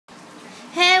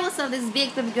what's up? This is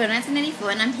Big Baby Girl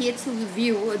 1994, and I'm here to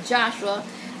review Joshua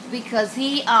because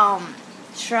he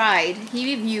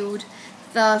reviewed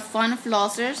the Fun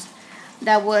Flossers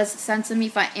that was sent to me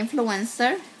by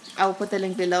influencer. I will put the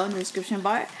link below in the description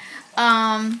bar.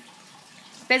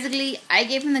 Basically, I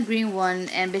gave him the green one,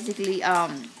 and basically I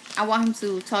want him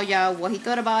to tell y'all what he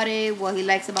thought about it, what he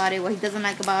likes about it, what he doesn't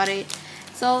like about it.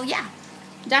 So yeah,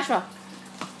 Joshua.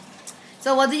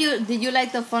 So what did you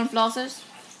like the Fun Flossers?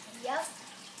 Yep.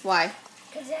 Why?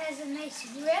 Because it has a nice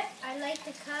grip. I like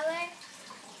the color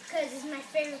because it's my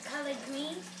favorite color,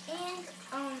 green,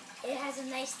 and it has a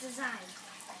nice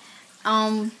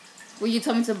design. Will you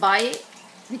tell me to buy it?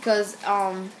 Because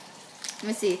let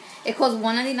me see. It costs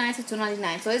 $1.99 to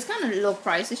 $2.99, so it's kind of low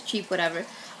price. It's cheap, whatever.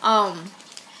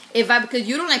 Because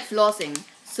you don't like flossing,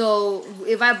 so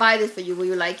if I buy this for you, will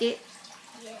you like it?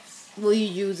 Yes. Will you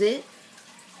use it?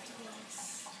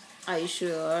 Yes. Are you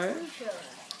sure? Sure.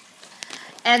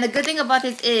 And the good thing about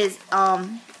this is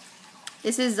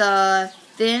this is a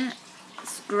thin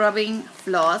scrubbing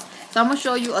floss. So I'm gonna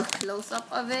show you a close up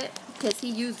of it because he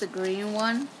used the green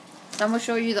one. So I'm gonna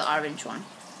show you the orange one.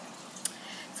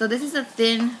 So this is a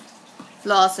thin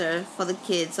flosser for the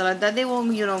kids, so that they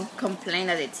won't, complain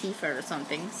that their teeth hurt or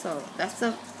something. So that's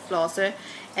the flosser,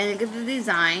 and look at the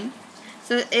design.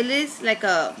 So it is like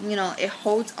a, it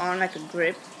holds on like a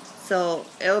grip, so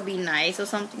it'll be nice or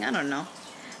something. I don't know,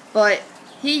 but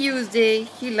he used it.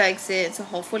 He likes it, so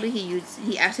hopefully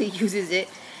he actually uses it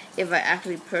if I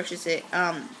actually purchase it.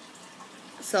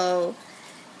 So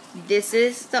this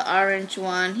is the orange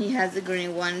one. He has the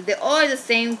green one. They're all the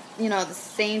same, the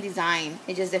same design.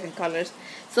 It's just different colors.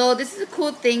 So this is a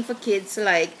cool thing for kids to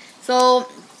like. So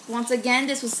once again,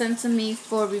 this was sent to me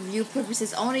for review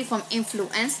purposes only from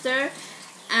influencer.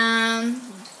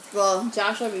 Well,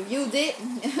 Joshua reviewed it.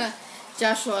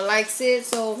 Joshua likes it.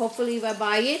 So hopefully if I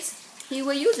buy it, he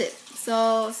will use it.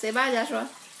 So say bye, Joshua.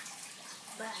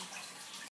 Bye.